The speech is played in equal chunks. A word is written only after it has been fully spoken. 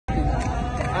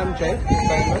I'm Jake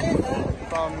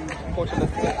from Port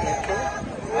Elizabeth Metro.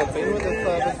 I've been with the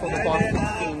service for the past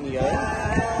 16 years.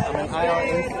 I'm an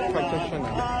IRS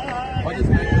practitioner. What is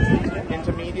my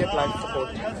Intermediate life support.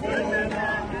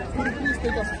 Could you please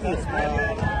take us through?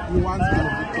 You once been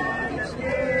a victim of addiction.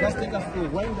 Just take us through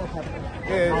when that happened.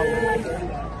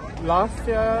 Yes. Last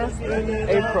year in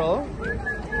April,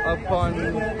 upon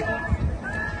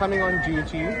coming on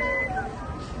duty,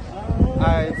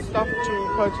 I stopped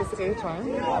to purchase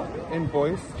airtime in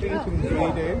Boy Street in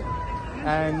Grade,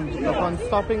 and upon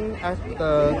stopping at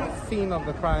the scene of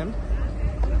the crime,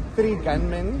 3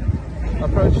 gunmen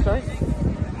approached us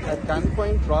at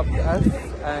gunpoint, robbed us,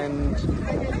 and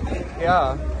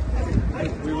yeah,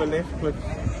 we were left with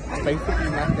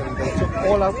basically nothing. They took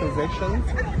all our possessions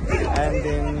and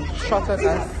then shot at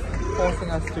us, forcing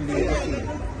us to leave the scene.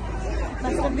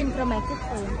 Must have been traumatic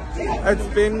for you. It's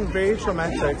been very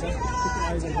traumatic.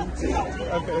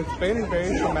 It's been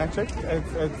very traumatic.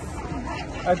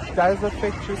 It does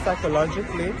affect you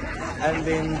psychologically, and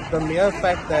then the mere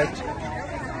fact that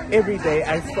every day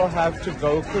I still have to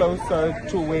go closer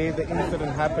to where the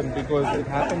incident happened, because it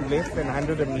happened less than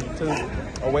 100 meters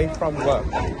away from work.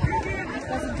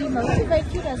 Does it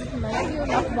demotivate you? Does it make you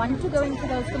not want to go into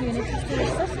those communities to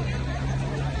assist?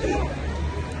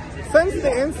 Since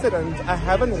the incident, I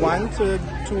haven't wanted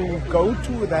to go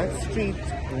to that street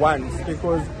once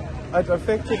because it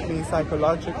affected me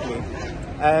psychologically,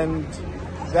 and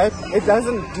that it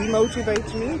doesn't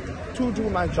demotivate me to do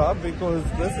my job because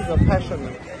this is a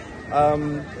passion.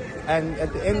 And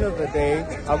at the end of the day,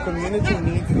 our community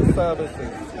needs the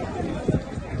services.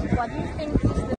 What do you think is the